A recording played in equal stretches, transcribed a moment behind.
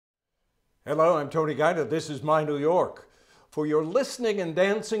Hello, I'm Tony Guida. This is My New York. For your listening and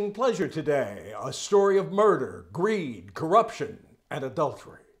dancing pleasure today, a story of murder, greed, corruption, and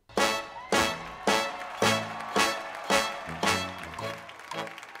adultery.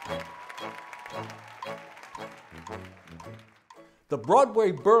 The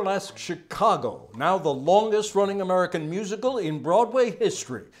Broadway burlesque Chicago, now the longest running American musical in Broadway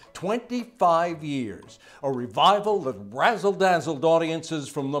history, 25 years. A revival that razzle-dazzled audiences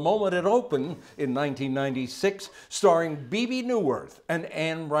from the moment it opened in 1996, starring Bebe Neuwirth and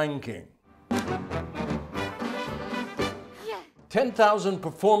Anne Reinking. 10,000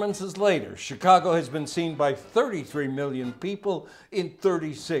 performances later, Chicago has been seen by 33 million people in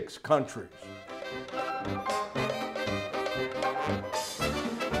 36 countries.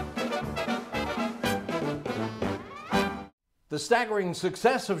 The staggering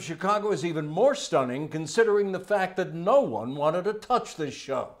success of Chicago is even more stunning considering the fact that no one wanted to touch this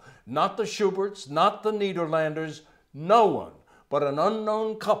show. Not the Schuberts, not the Nederlanders, no one but an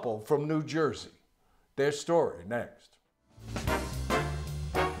unknown couple from New Jersey. Their story next.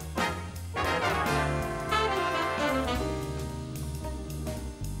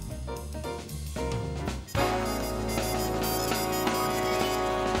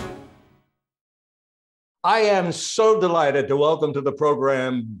 I am so delighted to welcome to the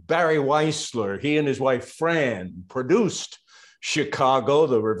program Barry Weissler. He and his wife Fran produced Chicago,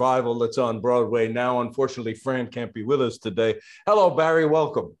 the revival that's on Broadway now. Unfortunately, Fran can't be with us today. Hello, Barry,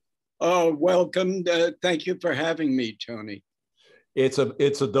 welcome. Oh, welcome. Thank you for having me, Tony. It's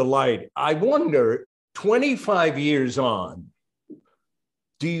a delight. I wonder, 25 years on,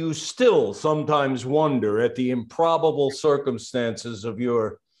 do you still sometimes wonder at the improbable circumstances of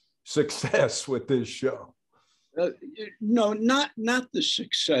your success with this show? No, not the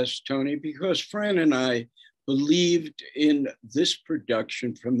success, Tony, because Fran and I believed in this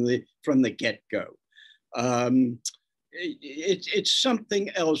production from the get-go. It's something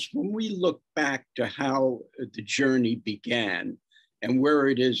else. When we look back to how the journey began and where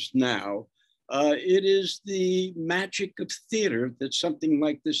it is now, it is the magic of theater that something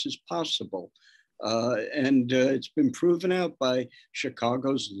like this is possible. And it's been proven out by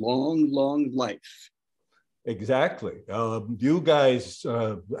Chicago's long life. Exactly. You guys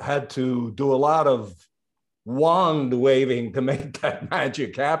had to do a lot of wand waving to make that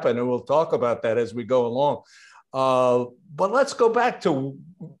magic happen, and we'll talk about that as we go along. But let's go back to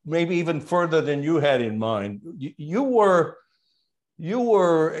maybe even further than you had in mind. You were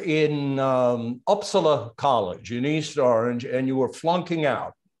in Uppsala College in East Orange, and you were flunking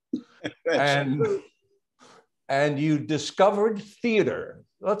out. And you discovered theater.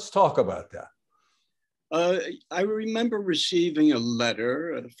 Let's talk about that. I remember receiving a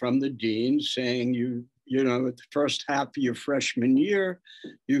letter from the dean saying, you know, at the first half of your freshman year,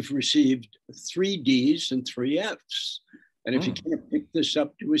 you've received 3 Ds and 3 Fs. And if you can't pick this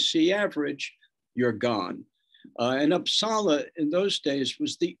up to a C average, you're gone. And Uppsala in those days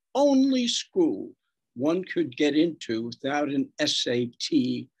was the only school one could get into without an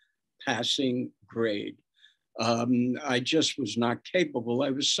SAT passing grade. I just was not capable.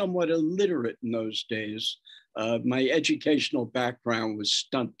 I was somewhat illiterate in those days. My educational background was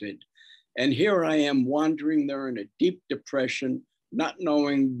stunted. And here I am wandering there in a deep depression, not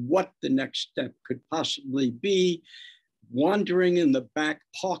knowing what the next step could possibly be, wandering in the back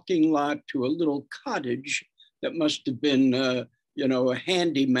parking lot to a little cottage that must have been, you know, a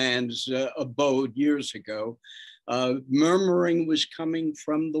handyman's abode years ago. Murmuring was coming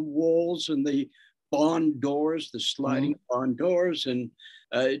from the walls and the barn doors, the sliding barn doors, and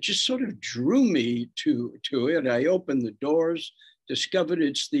it just sort of drew me to it. I opened the doors, discovered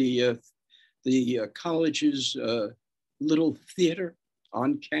it's the college's little theater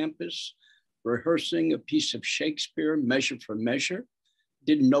on campus, rehearsing a piece of Shakespeare, Measure for Measure.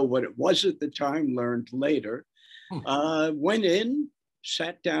 Didn't know what it was at the time, learned later. Went in,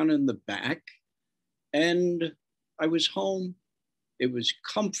 sat down in the back, and I was home. It was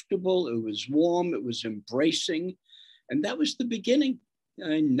comfortable, it was warm, it was embracing, and that was the beginning.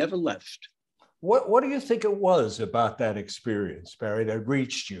 I never left. What do you think it was about that experience, Barry, that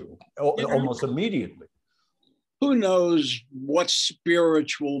reached you almost immediately? Who knows what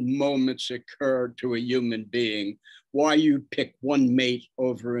spiritual moments occur to a human being, why you pick one mate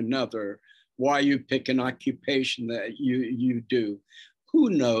over another, why you pick an occupation that you do.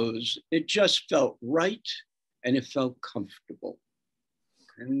 Who knows? It just felt right and it felt comfortable.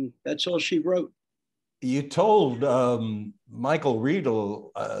 And that's all she wrote. You told Michael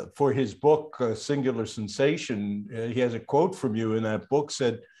Riedel for his book, Singular Sensation, he has a quote from you in that book,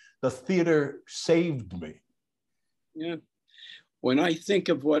 said, "The theater saved me." Yeah. when I think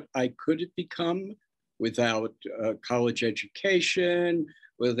of what I could have become without college education,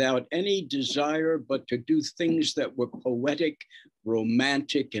 without any desire but to do things that were poetic,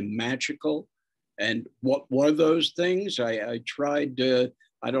 romantic, and magical. And what were those things? I tried,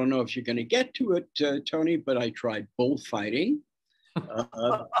 I don't know if you're going to get to it, Tony, but I tried bullfighting.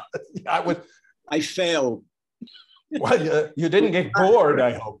 I failed. Well, you didn't get gored,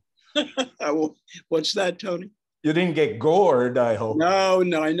 I hope. What's that, Tony? You didn't get gored, I hope. No,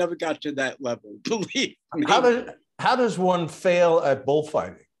 I never got to that level, believe me. How does one fail at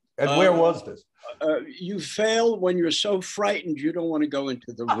bullfighting? And where was this? You fail when you're so frightened you don't want to go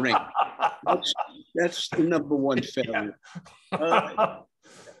into the ring. That's the number one failure.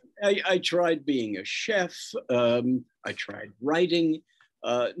 I tried being a chef. I tried writing.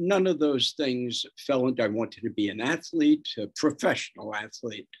 None of those things fell into. I wanted to be an athlete, a professional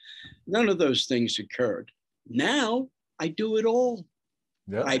athlete. None of those things occurred. Now I do it all.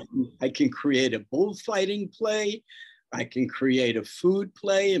 Yeah. I can create a bullfighting play. I can create a food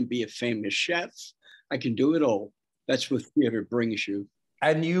play and be a famous chef. I can do it all. That's what theater brings you.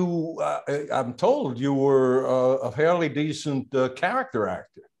 And you, I'm told you were a fairly decent character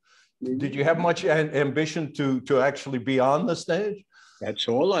actor. Did you have much ambition to actually be on the stage? That's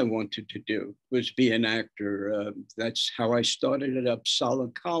all I wanted to do, was be an actor. That's how I started at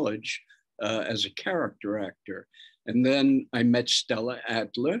Uppsala College as a character actor. And then I met Stella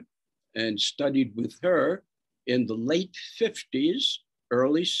Adler and studied with her in the late 50s,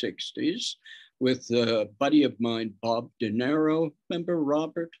 early 60s, with a buddy of mine, Bob De Niro. Remember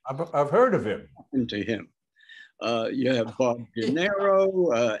Robert? I've heard of him. And to him. You have Bob De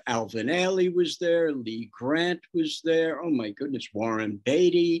Niro, Alvin Ailey was there, Lee Grant was there. Oh my goodness, Warren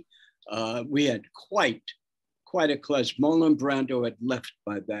Beatty. We had quite a class. Marlon Brando had left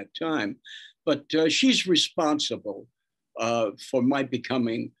by that time, but she's responsible for my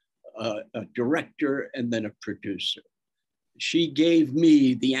becoming a director and then a producer. She gave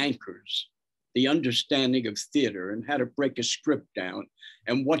me the anchors, the understanding of theater and how to break a script down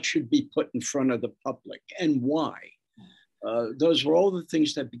and what should be put in front of the public and why. Those were all the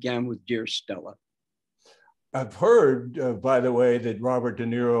things that began with Dear Stella. I've heard, by the way, that Robert De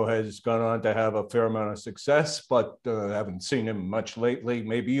Niro has gone on to have a fair amount of success, but haven't seen him much lately.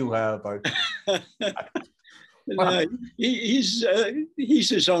 Maybe you have. He's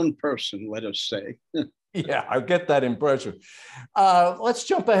his own person, let us say. Yeah, I get that impression. Let's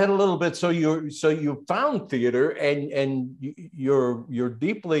jump ahead a little bit. So you found theater, and you're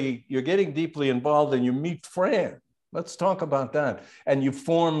getting deeply involved, and you meet Fran. Let's talk about that. And you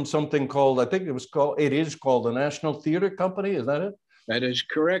formed something called, it is called the National Theater Company. Is that it? That is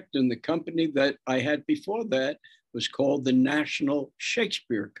correct. And the company that I had before that was called the National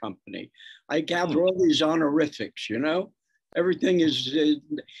Shakespeare Company. I gather all these honorifics, you know. Everything is,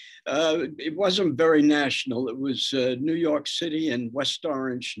 it wasn't very national. It was New York City and West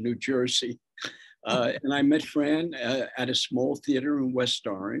Orange, New Jersey. And I met Fran at a small theater in West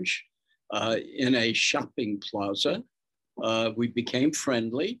Orange in a shopping plaza. We became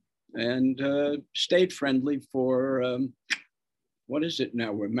friendly and stayed friendly for, what is it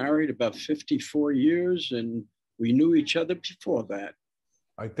now? We're married about 54 years and we knew each other before that.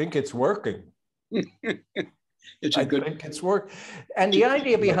 I think it's working. I think it's work. And the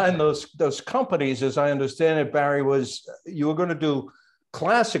idea behind those companies, as I understand it, Barry, was you were going to do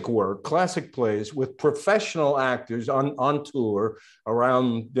classic work, classic plays with professional actors on tour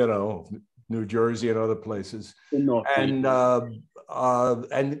around, New Jersey and other places. And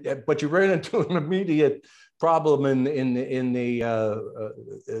but you ran into an immediate problem in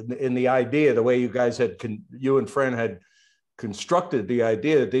the idea, the way you guys you and Fran had constructed the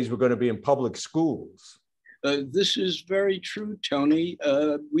idea that these were going to be in public schools. This is very true, Tony.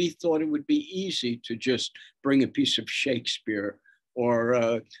 We thought it would be easy to just bring a piece of Shakespeare or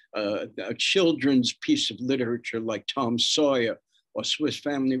a children's piece of literature like Tom Sawyer or Swiss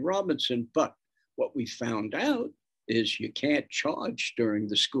Family Robinson. But what we found out is you can't charge during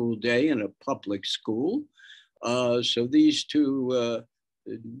the school day in a public school. So these two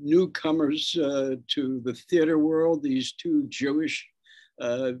newcomers to the theater world, these two Jewish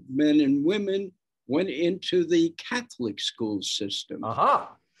men and women, went into the Catholic school system.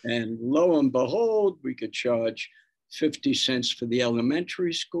 And lo and behold, we could charge 50 cents for the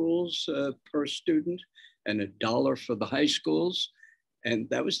elementary schools per student and $1 for the high schools. And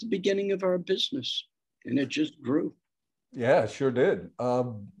that was the beginning of our business. And it just grew. Yeah, sure did.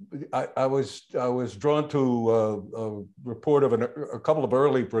 I was drawn to a report of a couple of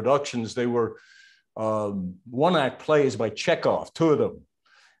early productions. They were one-act plays by Chekhov, two of them.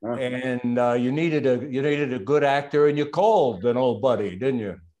 and you needed a good actor, and you called an old buddy, didn't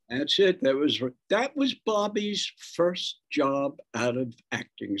you? That's it. That was Bobby's first job out of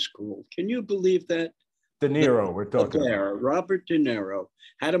acting school. Can you believe that? De Niro, we're talking about. Robert De Niro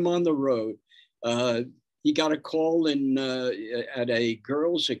had him on the road. He got a call at a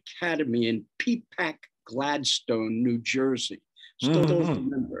girls' academy in Peapack, Gladstone, New Jersey. Still don't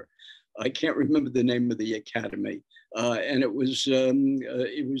remember. I can't remember the name of the academy. And it was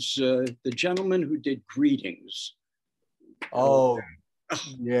the gentleman who did Greetings. Oh,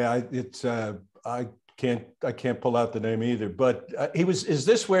 yeah. It's I can't pull out the name either. But is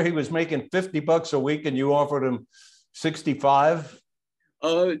this where he was making $50 a week and you offered him 65?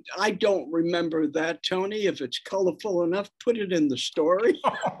 I don't remember that, Tony. If it's colorful enough, put it in the story.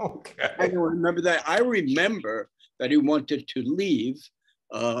 Okay. I don't remember that. I remember that he wanted to leave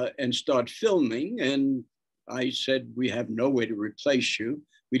and start filming. And I said, we have no way to replace you.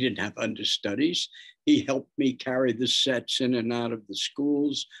 We didn't have understudies. He helped me carry the sets in and out of the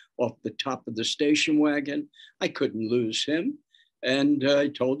schools off the top of the station wagon. I couldn't lose him. And I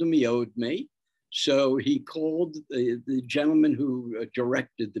told him he owed me. So he called the gentleman who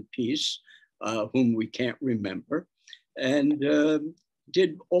directed the piece, whom we can't remember, and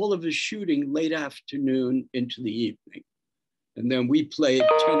did all of his shooting late afternoon into the evening. And then we played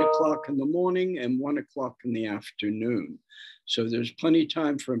 10 o'clock in the morning and 1 o'clock in the afternoon. So there's plenty of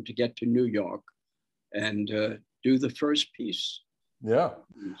time for him to get to New York and do the first piece. Yeah.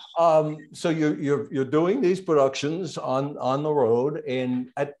 So you're doing these productions on the road, and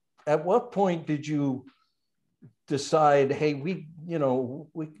at what point did you decide, hey, we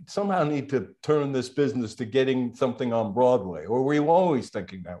somehow need to turn this business to getting something on Broadway? Or were you always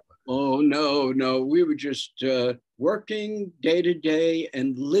thinking that way? Oh, no. We were just working day to day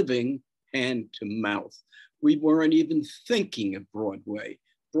and living hand to mouth. We weren't even thinking of Broadway.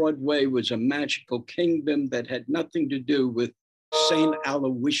 Broadway was a magical kingdom that had nothing to do with St.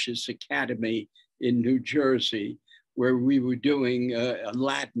 Aloysius Academy in New Jersey, where we were doing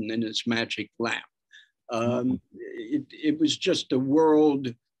Aladdin in its magic lamp. It was just a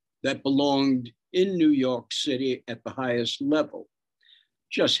world that belonged in New York City at the highest level.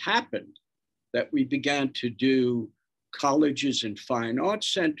 Just happened that we began to do colleges and fine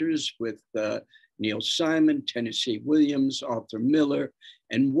arts centers with Neil Simon, Tennessee Williams, Arthur Miller,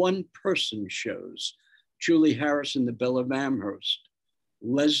 and one-person shows. Julie Harris in The Belle of Amherst,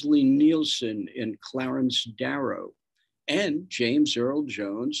 Leslie Nielsen in Clarence Darrow, and James Earl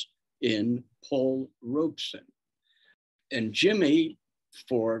Jones in Paul Robeson. And Jimmy,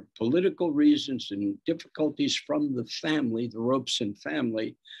 for political reasons and difficulties from the family, the Robeson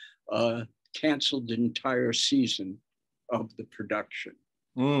family, canceled the entire season of the production.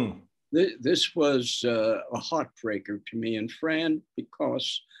 This was a heartbreaker to me and Fran,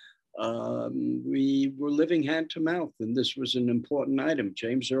 because we were living hand to mouth, and this was an important item.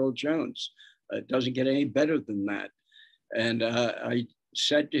 James Earl Jones. It doesn't get any better than that. And I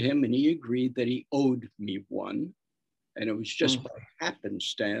said to him, and he agreed that he owed me one. And it was just by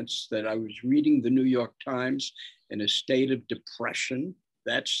happenstance that I was reading the New York Times in a state of depression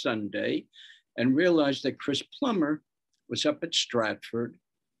that Sunday, and realized that Chris Plummer was up at Stratford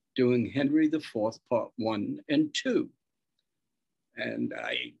doing Henry IV, Part 1 and 2. And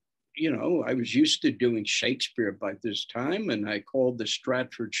I was used to doing Shakespeare by this time, and I called the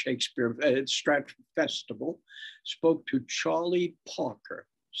Stratford Stratford Festival, spoke to Charlie Parker,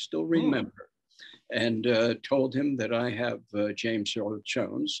 still remember, and told him that I have James Earl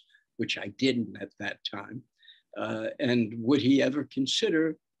Jones, which I didn't at that time, and would he ever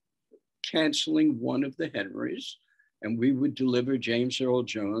consider canceling one of the Henrys, and we would deliver James Earl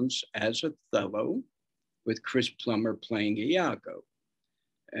Jones as Othello with Chris Plummer playing Iago.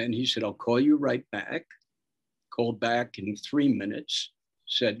 And he said, I'll call you right back. Called back in 3 minutes,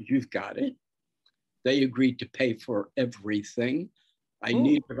 said, you've got it. They agreed to pay for everything. I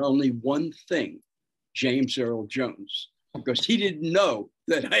needed only one thing, James Earl Jones, because he didn't know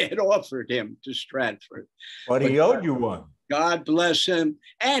that I had offered him to Stratford. But he owed you one. God bless him.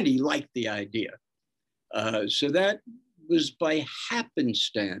 And he liked the idea. So that was by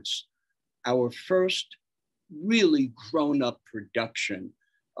happenstance, our first really grown-up production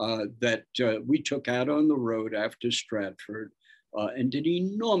that we took out on the road after Stratford and did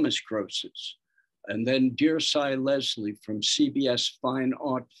enormous grosses. And then Dear Cy Leslie from CBS Fine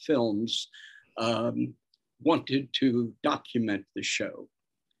Art Films wanted to document the show.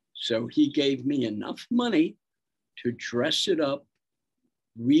 So he gave me enough money to dress it up,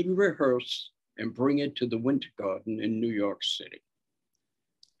 re-rehearse, and bring it to the Winter Garden in New York City.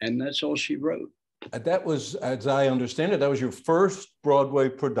 And that's all she wrote. That was, as I understand it, that was your first Broadway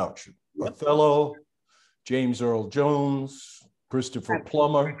production. Yep. Othello, James Earl Jones, Christopher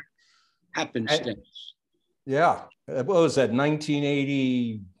Plummer. Happenstance. Yeah. What was that,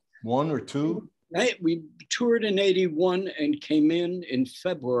 1981 or 2? We toured in 81 and came in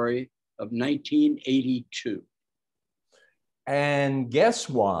February of 1982. And guess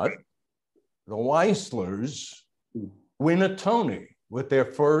what? The Weisslers win a Tony with their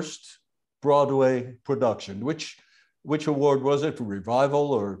first Broadway production. Which award was it, for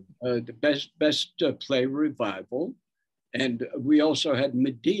revival or? The best play revival. And we also had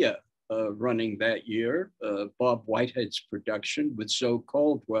Medea running that year, Bob Whitehead's production with Zoe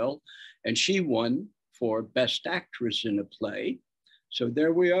Caldwell, and she won for Best Actress in a Play. So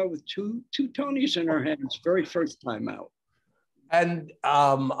there we are with two Tonys in our hands, very first time out. And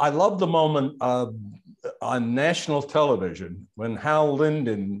I love the moment on national television when Hal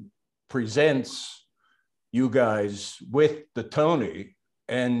Linden presents you guys with the Tony,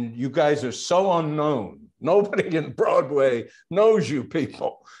 and you guys are so unknown. Nobody in Broadway knows you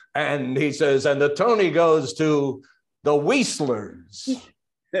people. And he says, and the Tony goes to the Weisslers.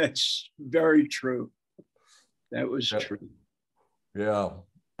 That's very true. That was true. Yeah.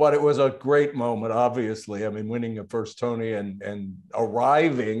 But it was a great moment, obviously. I mean, winning your first Tony and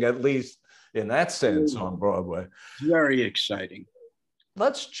arriving, at least in that sense, on Broadway. Very exciting.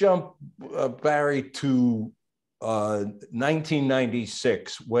 Let's jump, Barry, to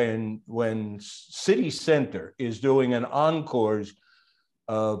 1996, when City Center is doing an encores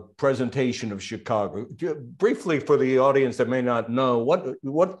presentation of Chicago. Briefly, for the audience that may not know, what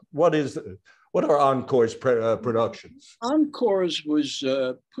are Encores productions? Encores was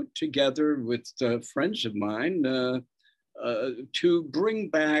put together with friends of mine to bring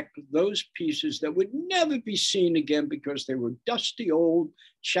back those pieces that would never be seen again because they were dusty old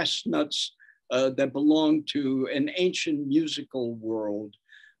chestnuts that belonged to an ancient musical world.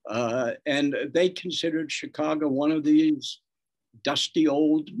 And they considered Chicago one of these dusty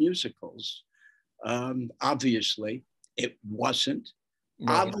old musicals. Obviously, it wasn't.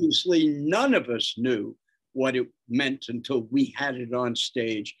 Right. Obviously, none of us knew what it meant until we had it on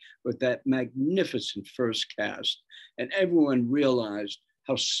stage with that magnificent first cast. And everyone realized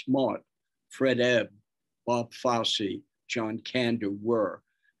how smart Fred Ebb, Bob Fosse, John Kander were,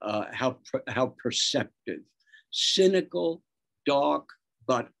 how perceptive, cynical, dark,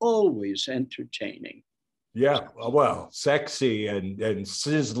 but always entertaining. Yeah, well, sexy and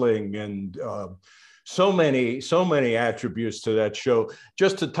sizzling and so many attributes to that show.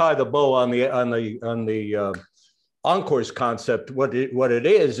 Just to tie the bow on the encores concept, what it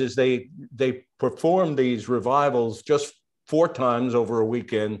is they perform these revivals just 4 times over a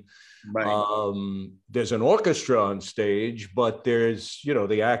weekend. Right. There's an orchestra on stage, but there's,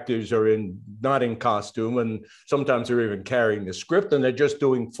 the actors are not in costume, and sometimes they're even carrying the script, and they're just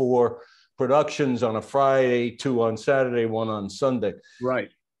doing 4 productions on a Friday, 2 on Saturday, 1 on Sunday.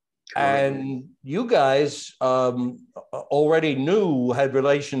 Right. And you guys already had a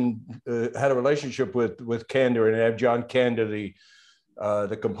relationship with Kander and Ebb, John Kander,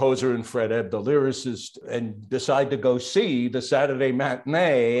 the composer, and Fred Ebb, the lyricist, and decide to go see the Saturday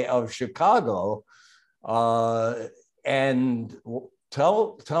matinee of Chicago. And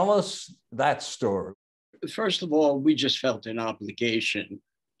tell us that story. First of all, we just felt an obligation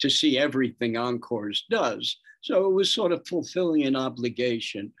to see everything Encores does. So it was sort of fulfilling an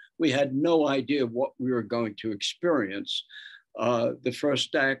obligation. We had no idea what we were going to experience. The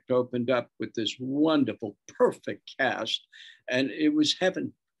first act opened up with this wonderful, perfect cast, and it was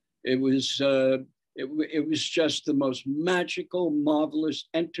heaven. It was just the most magical, marvelous,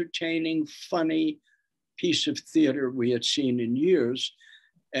 entertaining, funny piece of theater we had seen in years.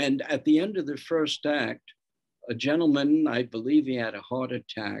 And at the end of the first act, a gentleman, I believe he had a heart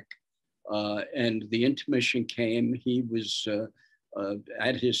attack, and the intermission came. He was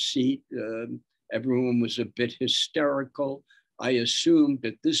at his seat. Everyone was a bit hysterical. I assumed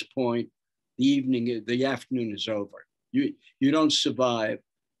at this point, the afternoon is over. You don't survive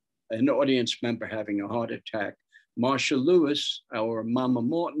an audience member having a heart attack. Marsha Lewis, our Mama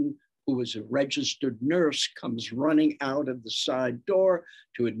Morton, who was a registered nurse, comes running out of the side door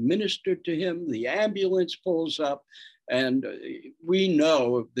to administer to him. The ambulance pulls up, and we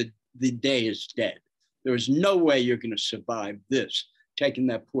know the day is dead. There is no way you're going to survive this, taking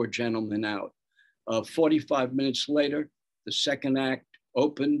that poor gentleman out. 45 minutes later, the second act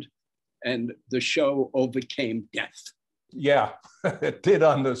opened, and the show overcame death. Yeah, it did,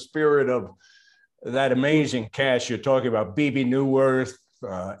 on the spirit of that amazing cast you're talking about. Bebe Neuwirth,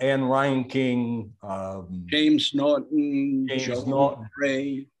 Anne Reinking, James Norton, Joan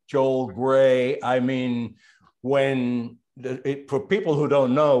Gray, Joel Grey. I mean, when for people who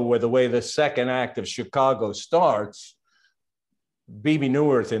don't know where the way the second act of Chicago starts, Bebe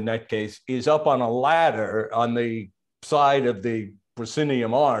Neuwirth in that case is up on a ladder on the side of the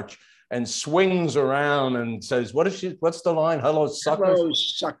proscenium arch and swings around and says, what's the line? Hello, suckers. Hello,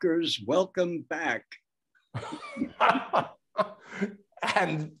 suckers. Welcome back.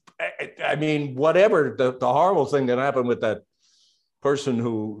 And I mean, whatever the horrible thing that happened with that person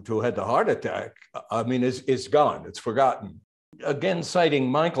who had the heart attack, I mean, is gone. It's forgotten. Again,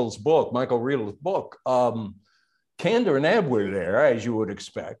 citing Michael Riedl's book, Kander and Ebb were there, as you would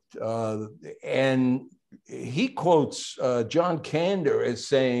expect. And he quotes John Kander as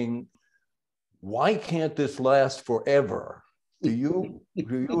saying, "Why can't this last forever?" Do you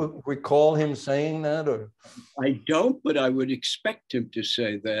recall him saying that? Or? I don't, but I would expect him to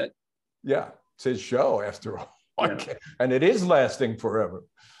say that. Yeah, it's his show after all. Yeah. And it is lasting forever.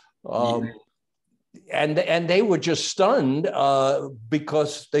 And they were just stunned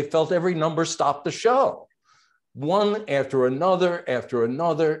because they felt every number stopped the show. One after another, after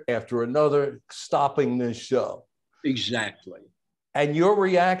another, after another, stopping this show. Exactly. And your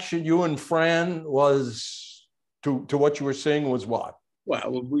reaction, you and Fran, was to what you were saying was what?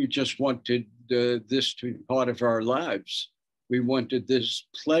 Well, we just wanted this to be part of our lives. We wanted this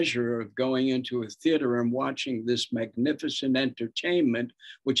pleasure of going into a theater and watching this magnificent entertainment,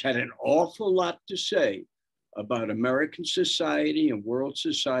 which had an awful lot to say about American society and world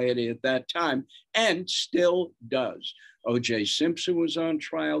society at that time, and still does. O.J. Simpson was on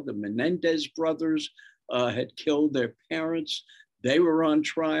trial. The Menendez brothers had killed their parents. They were on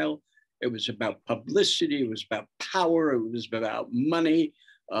trial. It was about publicity. It was about power. It was about money.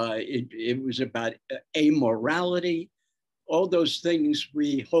 It was about amorality. All those things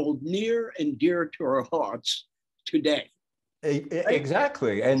we hold near and dear to our hearts today.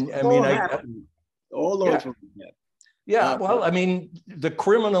 Exactly. And I mean, all over again. Yeah, well, I mean, the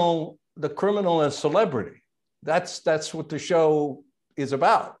criminal and celebrity. That's what the show is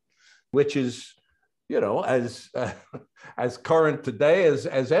about, which is, you know, as current today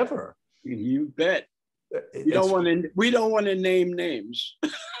as ever. You bet. We don't want to name names.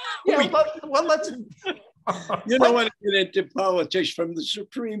 Yeah, well, let's. You don't want to get into politics from the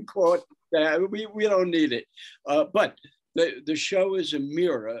Supreme Court. We don't need it. But the show is a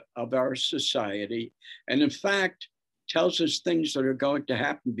mirror of our society, and in fact, tells us things that are going to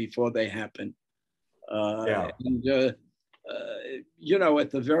happen before they happen. And you know, at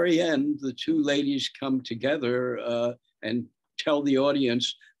the very end, the two ladies come together and tell the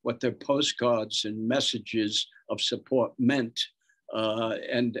audience what their postcards and messages of support meant.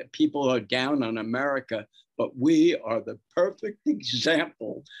 And people are down on America, but we are the perfect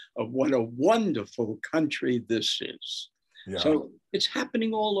example of what a wonderful country this is. Yeah. So it's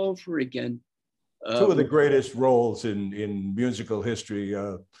happening all over again. Two of the greatest roles in musical history,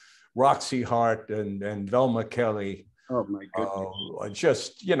 Roxy Hart and Velma Kelly. Oh my goodness.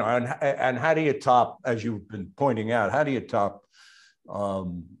 Just, you know, and how do you top, as you've been pointing out, how do you top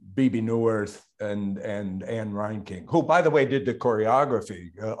Bebe Neuwirth and Anne Reinking, who, by the way, did the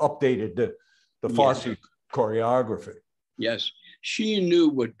choreography, updated the Fosse choreography. Yes, she knew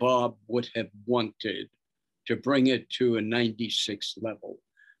what Bob would have wanted to bring it to a 96 level.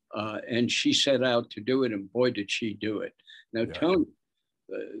 And she set out to do it, and boy, did she do it. Now, yeah. Tony,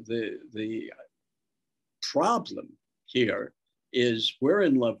 the problem here is we're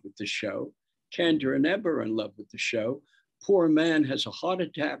in love with the show. Kander and Ebb are in love with the show. Poor man has a heart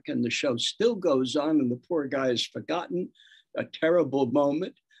attack, and the show still goes on, and the poor guy is forgotten. A terrible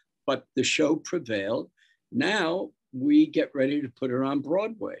moment, but the show prevailed. Now we get ready to put her on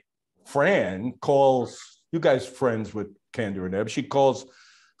Broadway. Fran calls, you guys friends with Kander and Ebb, she calls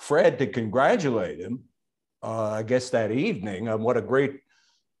Fred to congratulate him, I guess that evening, on what a great,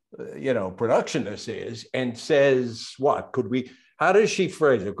 you know, production this is, and says, what, how does she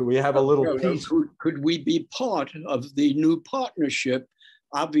phrase it? Could we have a little piece? Could we be part of the new partnership?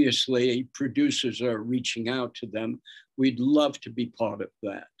 Obviously, producers are reaching out to them. We'd love to be part of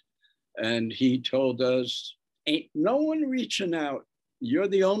that. And he told us, ain't no one reaching out. You're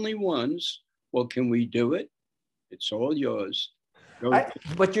the only ones. Well, can we do it? It's all yours.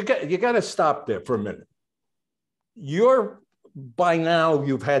 But you got to stop there for a minute. By now,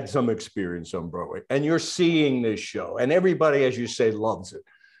 you've had some experience on Broadway, and you're seeing this show, and everybody, as you say, loves it.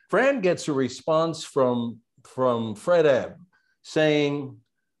 Fran gets a response from Fred Ebb saying,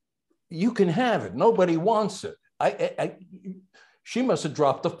 you can have it. Nobody wants it. She must have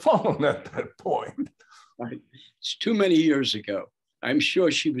dropped the phone at that point. It's too many years ago. I'm sure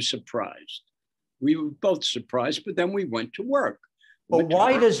she was surprised. We were both surprised, but then we went to work. But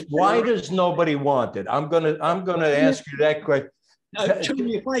why does nobody want it? I'm gonna ask you that question.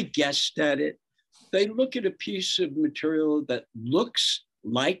 Tony, if I guessed at it, they look at a piece of material that looks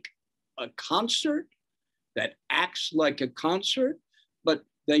like a concert, that acts like a concert, but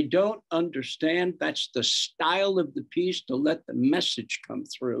they don't understand that's the style of the piece to let the message come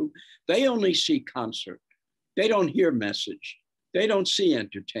through. They only see concert. They don't hear message. They don't see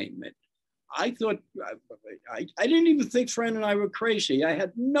entertainment. I thought, I didn't even think Fran and I were crazy. I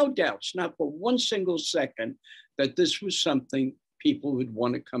had no doubts, not for one single second, that this was something people would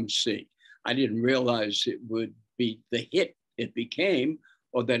want to come see. I didn't realize it would be the hit it became,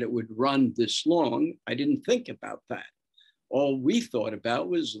 or that it would run this long. I didn't think about that. All we thought about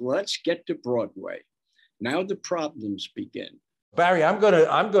was, let's get to Broadway. Now the problems begin. Barry, I'm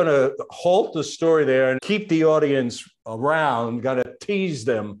gonna halt the story there and keep the audience around, gonna tease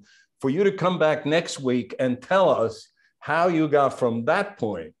them for you to come back next week and tell us how you got from that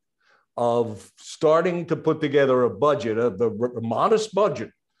point of starting to put together a budget, a modest budget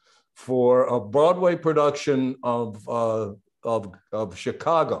for a Broadway production of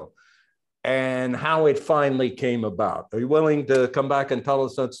Chicago, and how it finally came about. Are you willing to come back and tell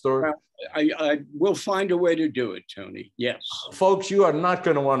us that story? I will find a way to do it, Tony. Yes. Folks, you are not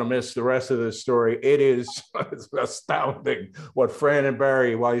going to want to miss the rest of this story. It's astounding what Fran and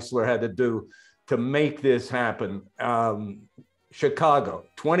Barry Weissler had to do to make this happen. Chicago,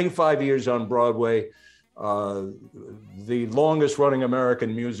 25 years on Broadway, the longest running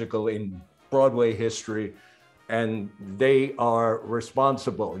American musical in Broadway history, and they are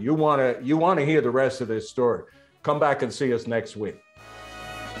responsible. You want to hear the rest of this story. Come back and see us next week.